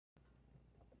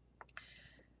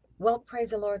Well, praise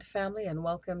the Lord, family, and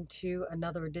welcome to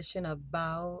another edition of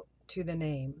Bow to the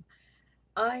Name.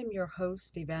 I'm your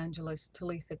host, Evangelist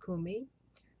Talitha Kumi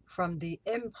from the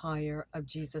Empire of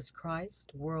Jesus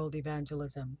Christ, World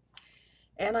Evangelism.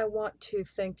 And I want to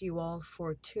thank you all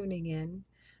for tuning in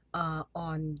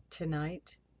on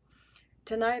tonight.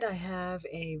 Tonight, I have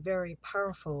a very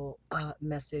powerful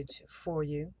message for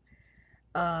you.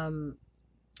 Um,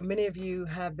 Many of you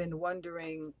have been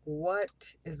wondering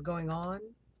what is going on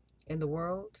in the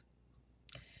world.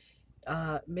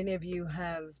 Many of you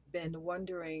have been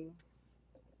wondering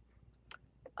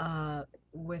uh,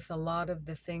 with a lot of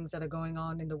the things that are going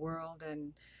on in the world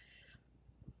and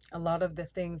a lot of the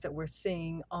things that we're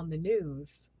seeing on the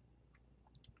news.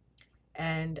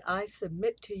 And I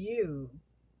submit to you,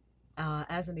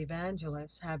 as an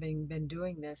evangelist, having been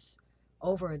doing this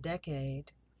over a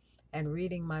decade and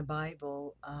reading my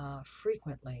Bible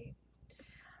frequently,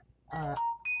 uh,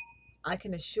 I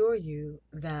can assure you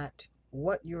that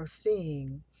what you're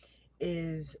seeing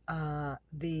is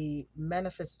the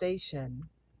manifestation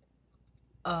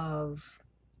of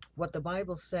what the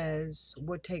Bible says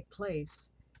would take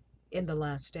place in the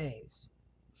last days.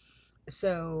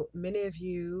 So many of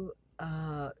you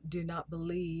do not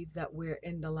believe that we're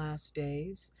in the last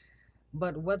days,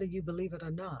 but whether you believe it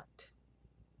or not,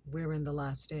 we're in the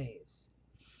last days.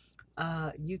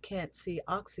 You can't see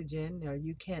oxygen or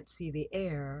you can't see the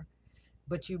air,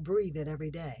 but you breathe it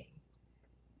every day.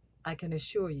 I can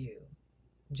assure you,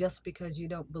 just because you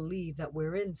don't believe that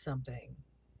we're in something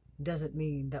doesn't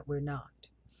mean that we're not.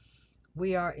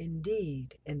 We are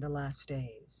indeed in the last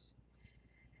days.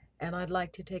 And I'd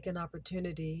like to take an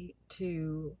opportunity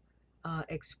to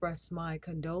express my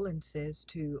condolences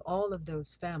to all of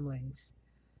those families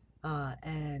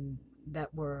and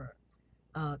that were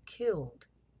killed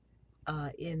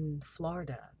in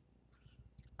Florida.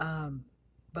 Um,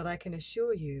 but I can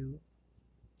assure you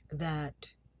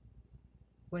that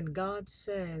when God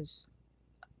says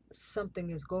something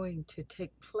is going to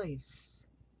take place,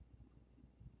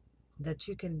 that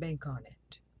you can bank on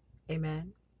it.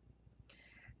 Amen.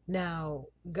 Now,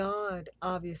 God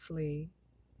obviously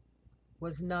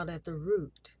was not at the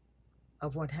root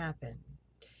of what happened.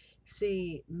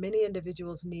 See, many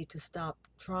individuals need to stop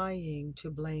trying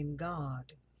to blame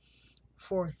God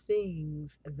for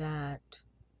things that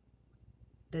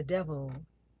the devil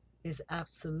is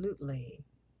absolutely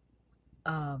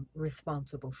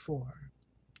responsible for.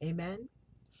 Amen?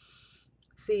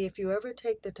 See, if you ever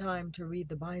take the time to read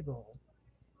the Bible,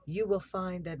 you will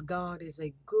find that God is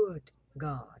a good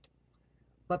God.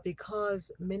 But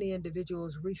because many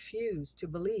individuals refuse to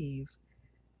believe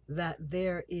that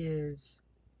there is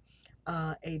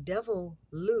a devil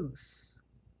loose,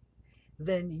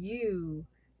 then you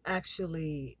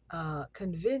actually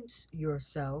convince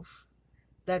yourself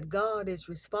that God is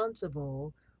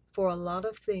responsible for a lot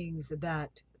of things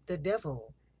that the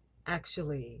devil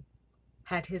actually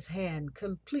had his hand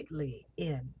completely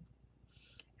in.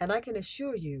 And I can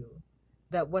assure you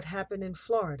that what happened in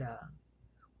Florida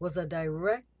was a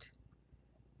direct,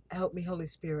 help me, Holy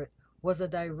Spirit, was a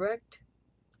direct,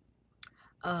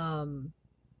 um,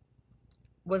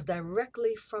 was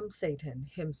directly from Satan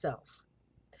himself.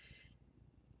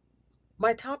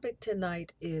 My topic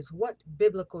tonight is, what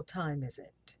biblical time is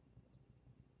it?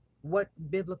 What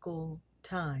biblical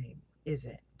time is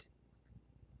it?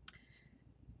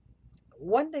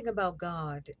 One thing about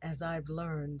God, as I've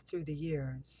learned through the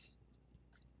years,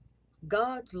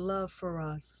 God's love for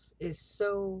us is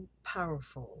so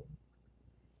powerful.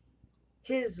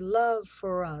 His love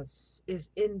for us is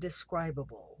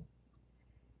indescribable.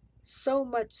 So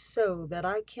much so that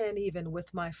I can't even,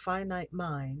 with my finite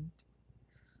mind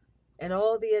and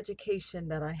all the education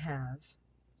that I have,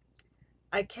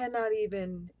 I cannot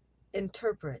even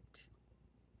interpret,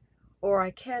 or I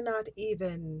cannot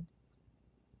even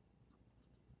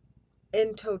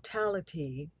in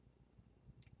totality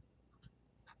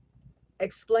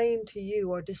explain to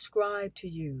you or describe to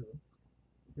you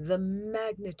the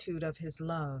magnitude of his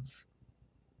love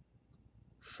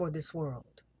for this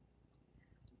world.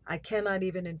 I cannot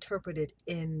even interpret it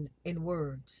in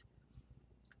words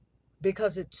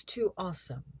because it's too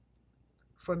awesome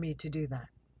for me to do that.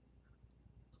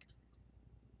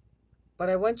 But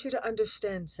I want you to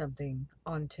understand something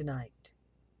on tonight.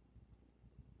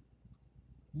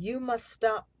 You must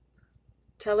stop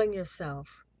telling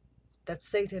yourself that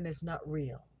Satan is not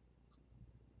real.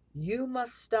 You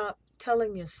must stop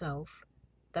telling yourself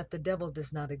that the devil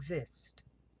does not exist.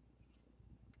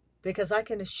 Because I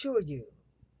can assure you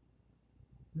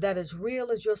that as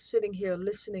real as you're sitting here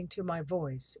listening to my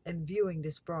voice and viewing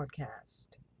this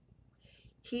broadcast,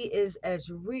 he is as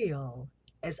real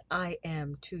as I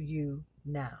am to you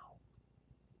now.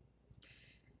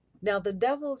 Now, the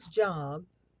devil's job,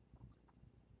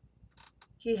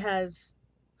 he has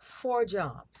 4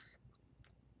 jobs: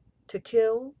 to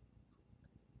kill,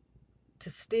 to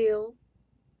steal,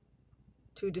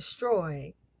 to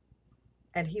destroy,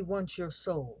 and he wants your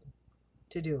soul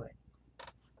to do it.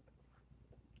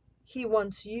 He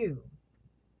wants you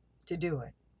to do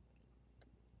it.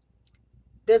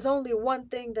 There's only one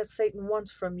thing that Satan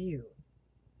wants from you,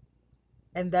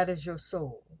 and that is your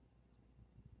soul.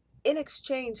 In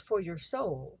exchange for your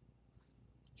soul,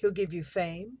 he'll give you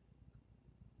fame,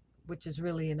 which is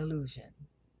really an illusion.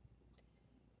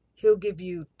 He'll give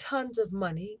you tons of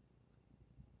money,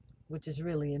 which is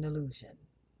really an illusion.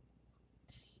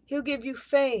 He'll give you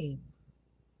fame.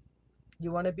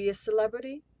 You want to be a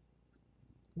celebrity?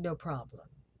 No problem.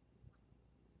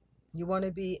 You want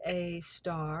to be a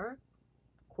star,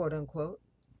 quote unquote?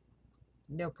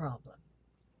 No problem.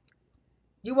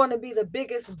 You want to be the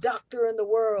biggest doctor in the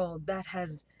world that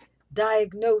has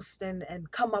diagnosed and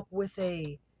come up with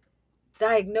a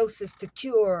diagnosis to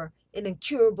cure an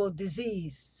incurable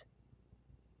disease?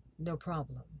 No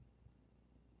problem.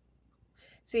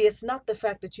 See, it's not the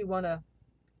fact that you want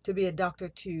to be a doctor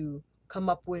to come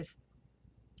up with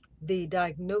the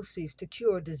diagnoses to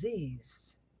cure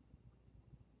disease.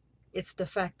 It's the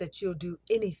fact that you'll do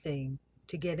anything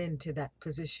to get into that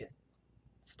position.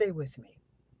 Stay with me.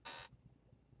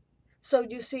 So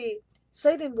you see,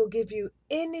 Satan will give you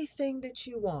anything that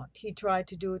you want. He tried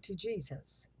to do it to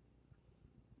Jesus.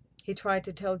 He tried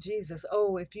to tell Jesus,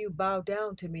 oh, if you bow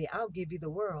down to me, I'll give you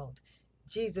the world.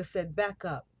 Jesus said, back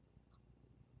up.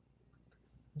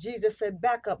 Jesus said,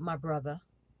 back up, my brother.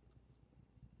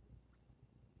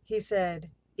 He said,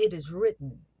 it is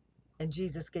written. And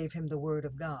Jesus gave him the word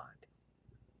of God.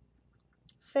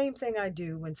 Same thing I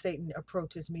do when Satan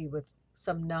approaches me with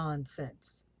some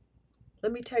nonsense.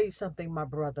 Let me tell you something, my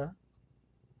brother.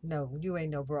 No, you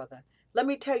ain't no brother. Let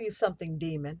me tell you something,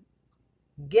 demon.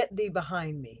 Get thee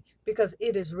behind me, because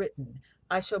it is written,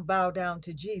 I shall bow down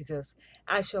to Jesus.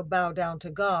 I shall bow down to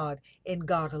God and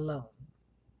God alone.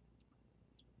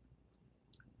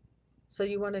 So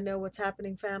you want to know what's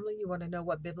happening, family? You want to know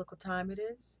what biblical time it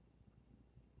is?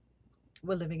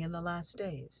 We're living in the last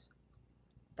days.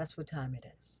 That's what time it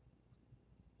is.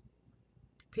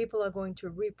 People are going to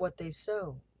reap what they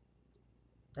sow.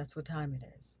 That's what time it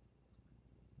is.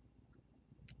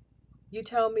 You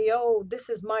tell me, oh, this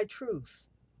is my truth.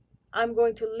 I'm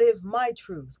going to live my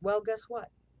truth. Well, guess what?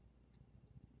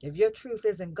 If your truth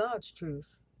isn't God's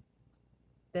truth,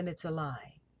 then it's a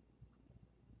lie.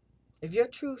 If your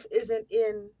truth isn't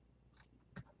in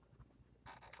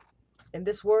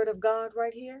this word of God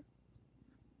right here,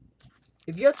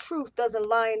 if your truth doesn't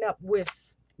line up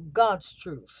with God's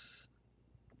truth,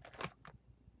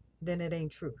 then it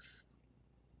ain't truth.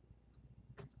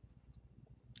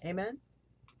 Amen?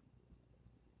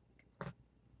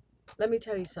 Let me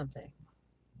tell you something.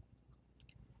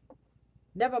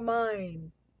 Never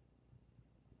mind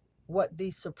what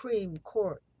the Supreme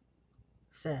Court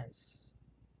says.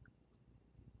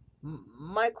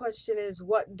 My question is,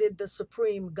 what did the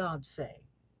Supreme God say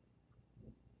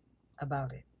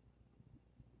about it?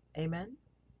 Amen?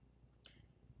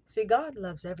 See, God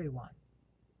loves everyone.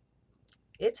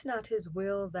 It's not his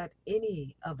will that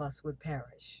any of us would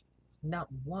perish. Not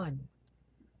one.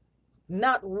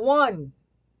 Not one.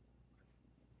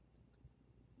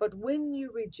 But when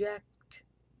you reject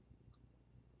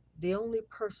the only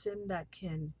person that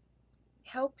can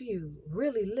help you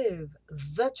really live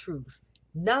the truth,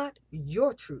 not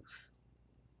your truth,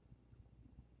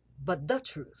 but the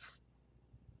truth.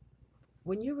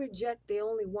 When you reject the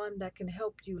only one that can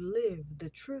help you live the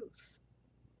truth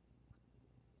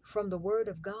from the Word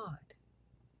of God,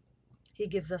 he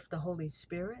gives us the Holy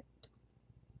Spirit.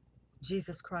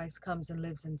 Jesus Christ comes and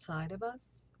lives inside of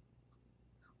us.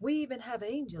 We even have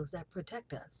angels that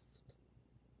protect us.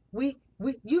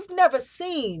 You've never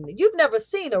seen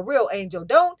a real angel.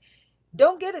 Don't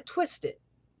get it twisted.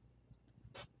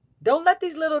 Don't let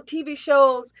these little TV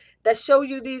shows that show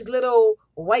you these little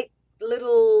white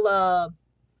little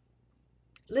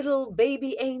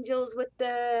baby angels with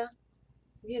the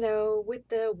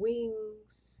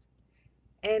wings,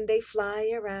 and they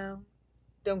fly around.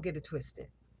 Don't get it twisted.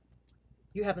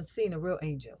 You haven't seen a real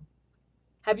angel.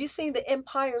 Have you seen the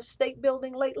Empire State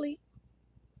Building lately?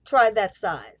 Try that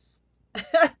size.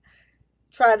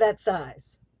 Try that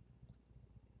size.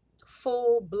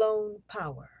 Full-blown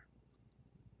power.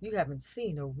 You haven't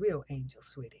seen a real angel,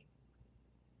 sweetie.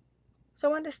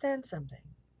 So understand something.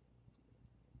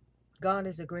 God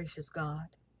is a gracious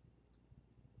God.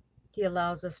 He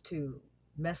allows us to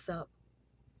mess up.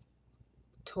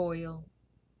 toil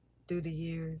through the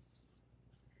years,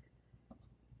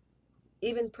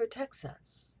 even protects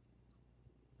us.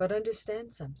 But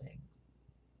understand something.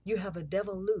 You have a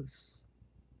devil loose.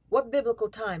 What biblical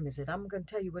time is it? I'm going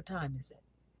to tell you what time is it.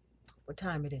 What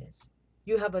time it is.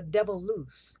 You have a devil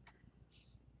loose.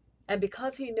 And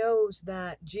because he knows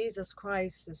that Jesus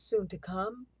Christ is soon to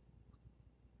come,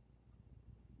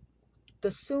 the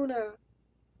sooner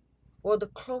or the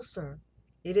closer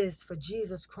it is for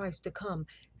Jesus Christ to come,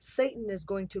 Satan is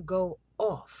going to go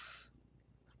off.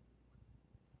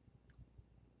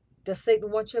 Does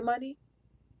Satan want your money?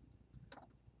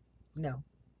 No.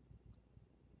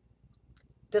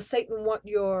 Does Satan want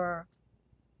your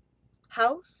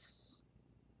house?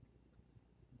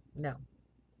 No.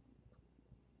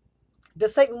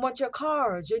 Does Satan want your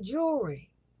cars, your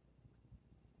jewelry?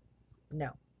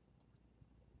 No.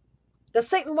 Does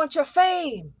Satan want your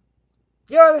fame?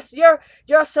 You're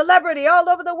a celebrity all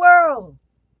over the world?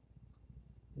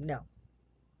 No.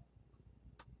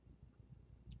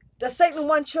 Does Satan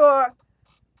want your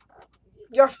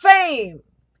fame?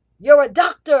 You're a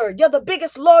doctor. You're the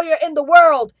biggest lawyer in the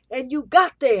world. And you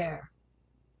got there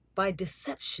by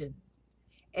deception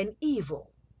and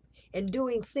evil and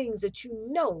doing things that you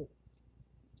know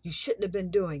you shouldn't have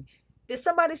been doing. Did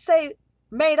somebody say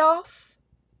Madoff?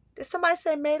 Did somebody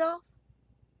say Madoff?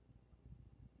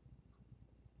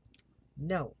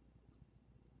 No.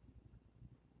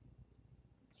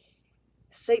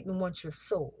 Satan wants your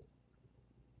soul.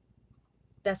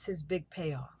 That's his big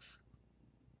payoff.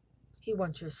 He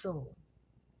wants your soul.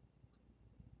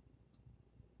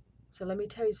 So let me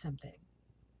tell you something.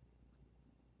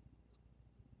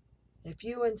 If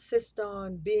you insist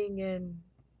on being in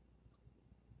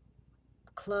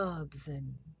clubs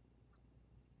and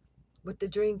with the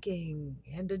drinking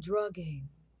and the drugging,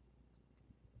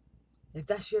 if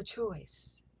that's your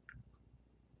choice,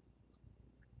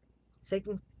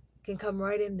 Satan can come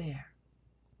right in there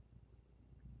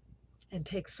and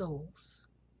take souls.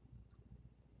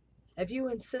 If you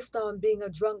insist on being a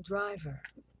drunk driver,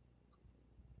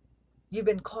 you've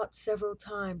been caught several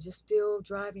times, you're still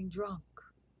driving drunk,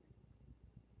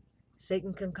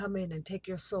 Satan can come in and take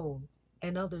your soul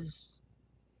and others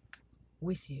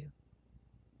with you.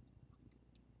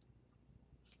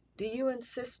 Do you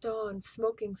insist on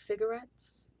smoking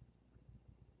cigarettes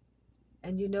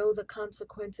and you know the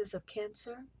consequences of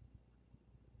cancer?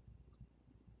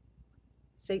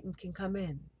 Satan can come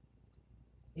in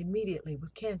immediately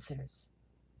with cancers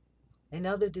and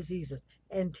other diseases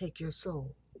and take your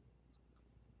soul.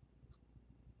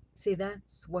 See,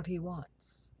 that's what he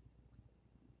wants.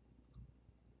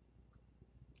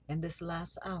 And this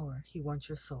last hour, he wants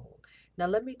your soul. Now,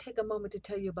 let me take a moment to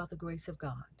tell you about the grace of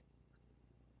God.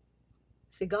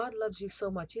 See, God loves you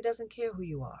so much. He doesn't care who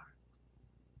you are.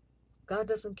 God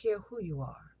doesn't care who you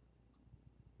are.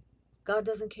 God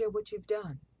doesn't care what you've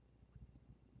done.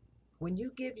 When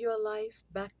you give your life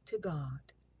back to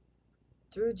God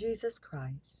through Jesus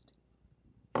Christ,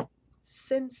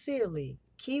 sincerely,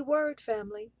 key word,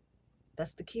 family,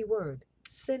 that's the key word,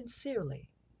 sincerely,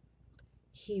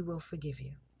 he will forgive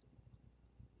you.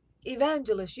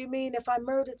 Evangelist, you mean if I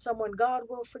murdered someone, God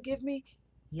will forgive me?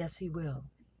 Yes, he will.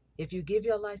 If you give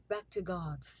your life back to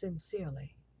God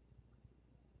sincerely.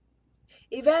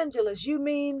 Evangelist, you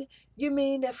mean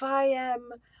if I am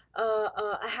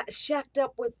shacked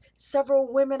up with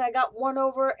several women, I got one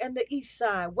over in the east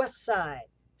side, west side,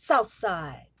 south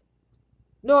side,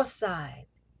 north side.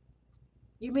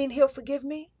 You mean he'll forgive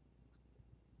me?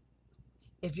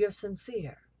 If you're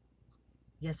sincere,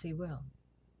 yes, he will.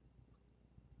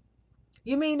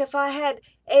 You mean if I had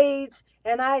AIDS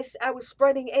and I was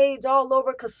spreading AIDS all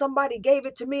over because somebody gave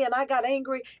it to me and I got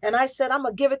angry and I said, I'm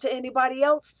going to give it to anybody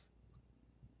else?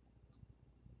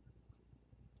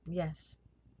 Yes,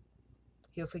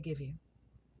 he'll forgive you.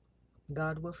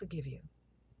 God will forgive you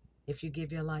if you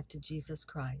give your life to Jesus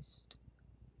Christ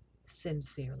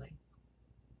sincerely.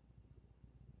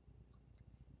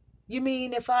 You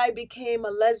mean if I became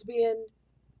a lesbian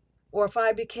or if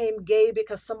I became gay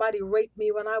because somebody raped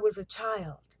me when I was a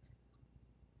child?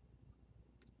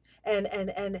 And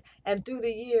through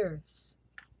the years,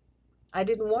 I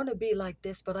didn't want to be like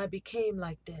this, but I became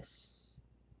like this.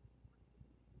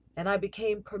 And I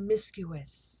became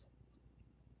promiscuous.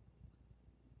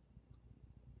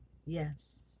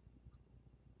 Yes,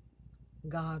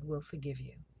 God will forgive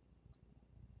you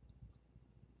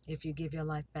if you give your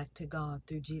life back to God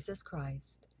through Jesus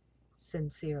Christ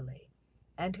sincerely.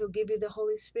 And he'll give you the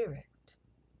Holy Spirit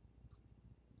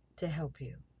to help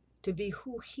you, to be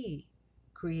who he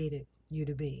created you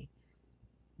to be.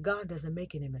 God doesn't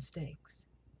make any mistakes.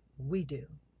 We do,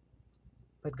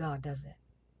 but God doesn't.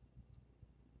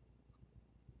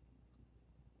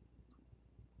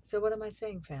 So what am I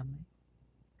saying, family?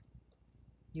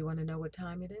 You want to know what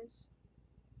time it is?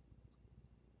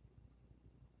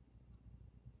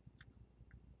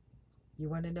 You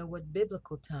want to know what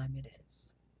biblical time it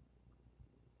is?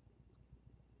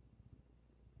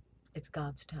 It's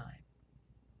God's time.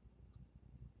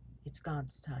 It's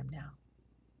God's time now.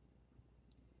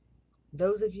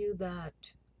 Those of you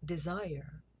that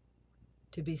desire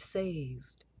to be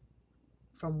saved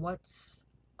from what's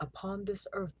upon this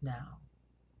earth now,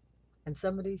 and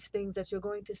some of these things that you're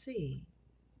going to see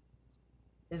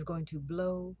is going to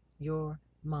blow your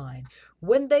mind.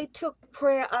 When they took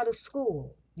prayer out of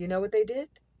school, you know what they did?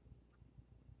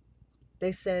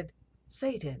 They said,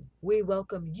 Satan, we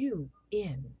welcome you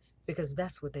in, because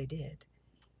that's what they did.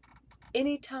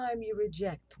 Anytime you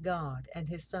reject God and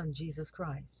his son, Jesus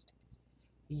Christ,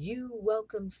 you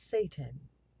welcome Satan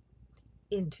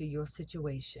into your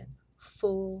situation,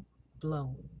 full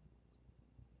blown.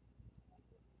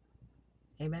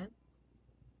 Amen?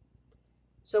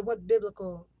 So what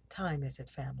biblical time is it,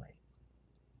 family?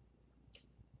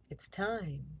 It's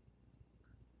time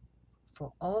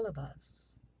for all of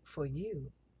us, for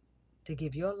you, to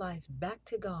give your life back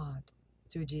to God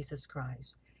through Jesus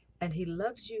Christ. And he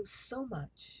loves you so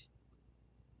much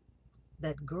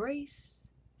that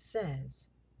grace says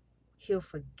he'll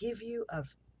forgive you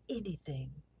of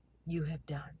anything you have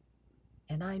done.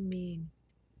 And I mean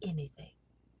anything.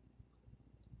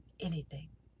 Anything.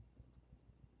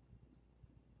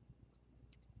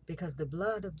 Because the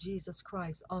blood of Jesus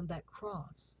Christ on that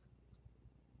cross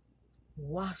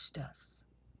washed us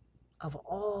of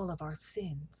all of our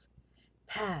sins,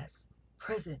 past,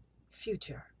 present,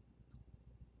 future.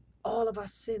 All of our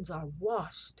sins are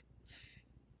washed.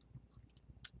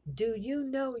 Do you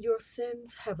know your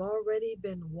sins have already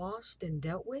been washed and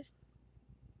dealt with?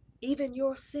 Even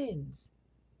your sins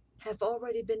have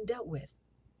already been dealt with.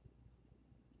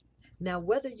 Now,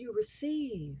 whether you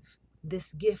receive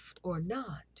this gift or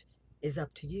not is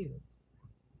up to you.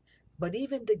 But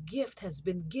even the gift has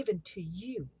been given to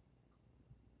you.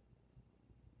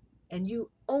 And you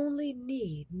only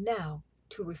need now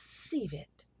to receive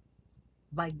it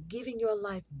by giving your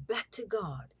life back to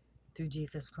God through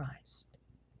Jesus Christ.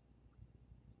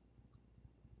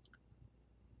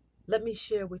 Let me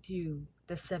share with you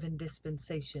the 7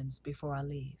 dispensations before I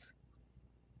leave,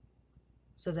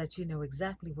 so that you know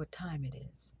exactly what time it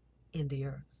is in the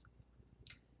earth.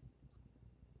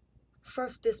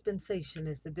 First dispensation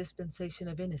is the dispensation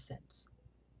of innocence.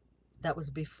 That was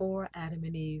before Adam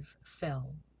and Eve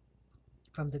fell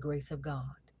from the grace of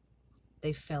God.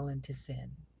 They fell into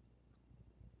sin.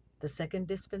 The second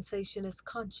dispensation is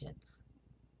conscience.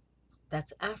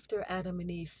 That's after Adam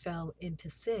and Eve fell into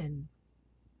sin.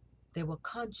 They were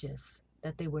conscious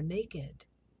that they were naked,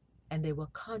 and they were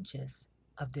conscious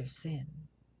of their sin.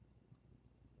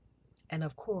 And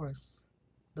of course,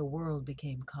 the world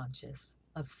became conscious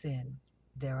of sin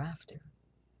thereafter.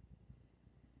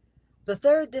 The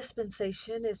third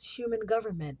dispensation is human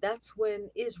government. That's when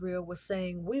Israel was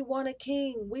saying, we want a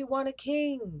king, we want a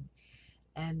king.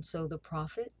 And so the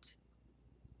prophet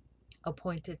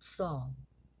appointed Saul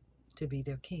to be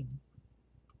their king.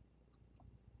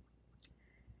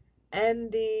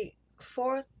 And the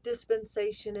fourth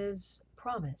dispensation is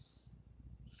promise.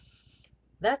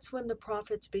 That's when the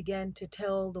prophets began to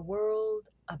tell the world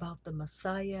about the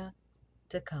Messiah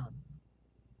to come.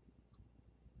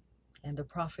 And the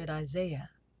prophet Isaiah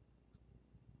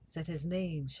said his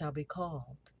name shall be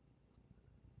called.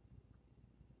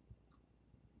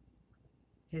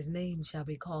 His name shall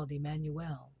be called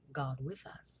Emmanuel, God with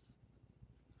us.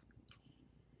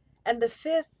 And the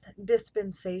fifth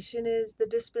dispensation is the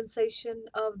dispensation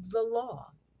of the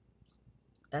law.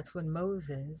 That's when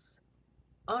Moses,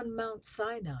 on Mount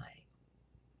Sinai,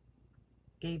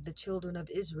 gave the children of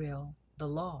Israel the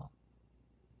law,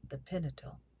 the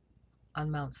Pentateuch,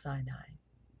 on Mount Sinai.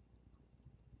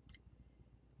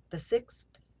 The sixth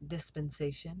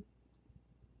dispensation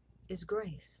is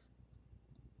grace.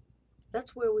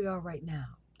 That's where we are right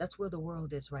now. That's where the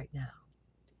world is right now.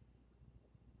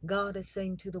 God is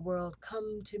saying to the world,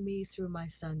 come to me through my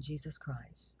Son, Jesus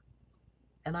Christ,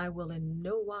 and I will in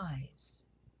no wise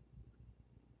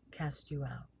cast you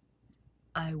out.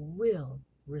 I will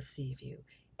receive you,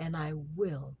 and I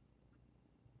will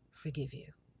forgive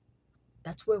you.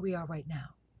 That's where we are right now.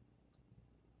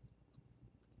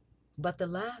 But the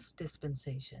last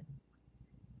dispensation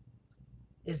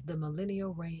is the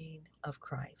millennial reign of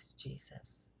Christ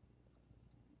Jesus.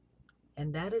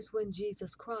 And that is when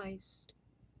Jesus Christ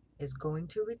is going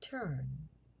to return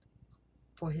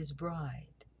for his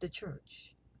bride, the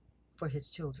church, for his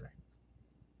children.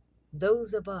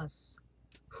 Those of us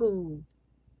who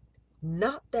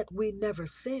Not that we never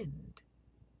sinned,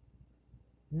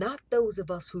 not those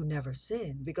of us who never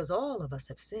sinned, because all of us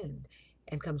have sinned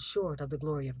and come short of the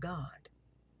glory of God.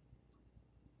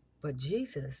 But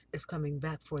Jesus is coming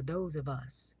back for those of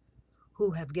us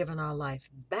who have given our life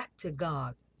back to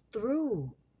God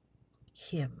through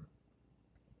Him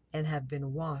and have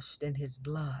been washed in His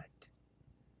blood.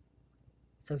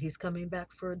 So He's coming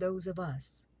back for those of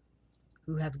us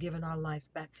who have given our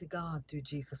life back to God through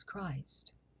Jesus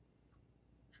Christ.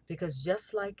 Because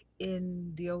just like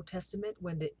in the Old Testament,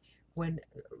 when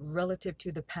relative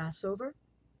to the Passover,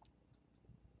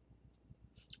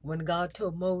 when God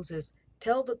told Moses,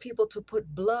 tell the people to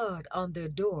put blood on their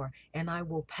door and I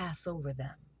will pass over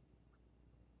them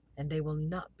and they will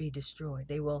not be destroyed.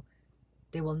 They will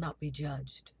not be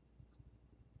judged.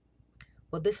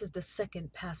 Well, this is the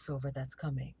second Passover that's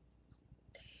coming.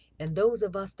 And those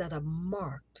of us that are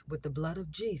marked with the blood of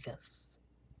Jesus,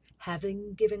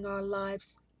 having given our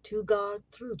lives to God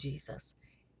through Jesus,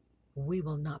 we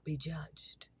will not be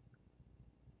judged.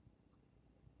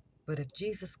 But if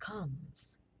Jesus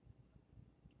comes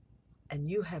and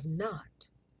you have not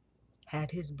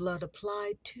had His blood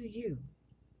applied to you,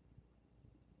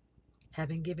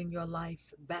 having given your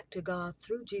life back to God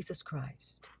through Jesus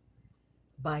Christ,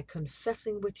 by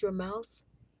confessing with your mouth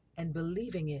and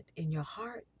believing it in your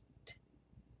heart,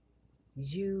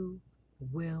 you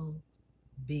will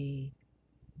be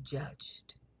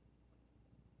judged.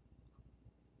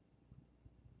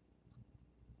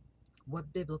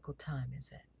 What biblical time is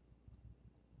it?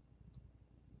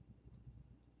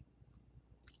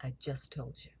 I just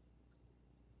told you.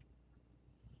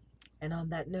 And on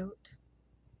that note,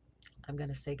 I'm going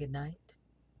to say goodnight.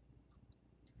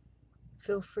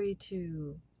 Feel free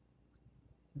to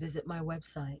visit my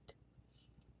website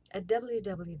at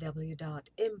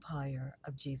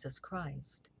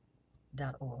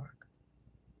www.empireofjesuschrist.org.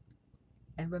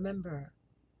 And remember,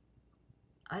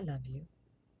 I love you,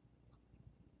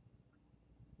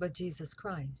 but Jesus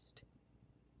Christ,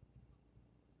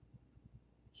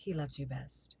 He loves you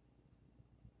best.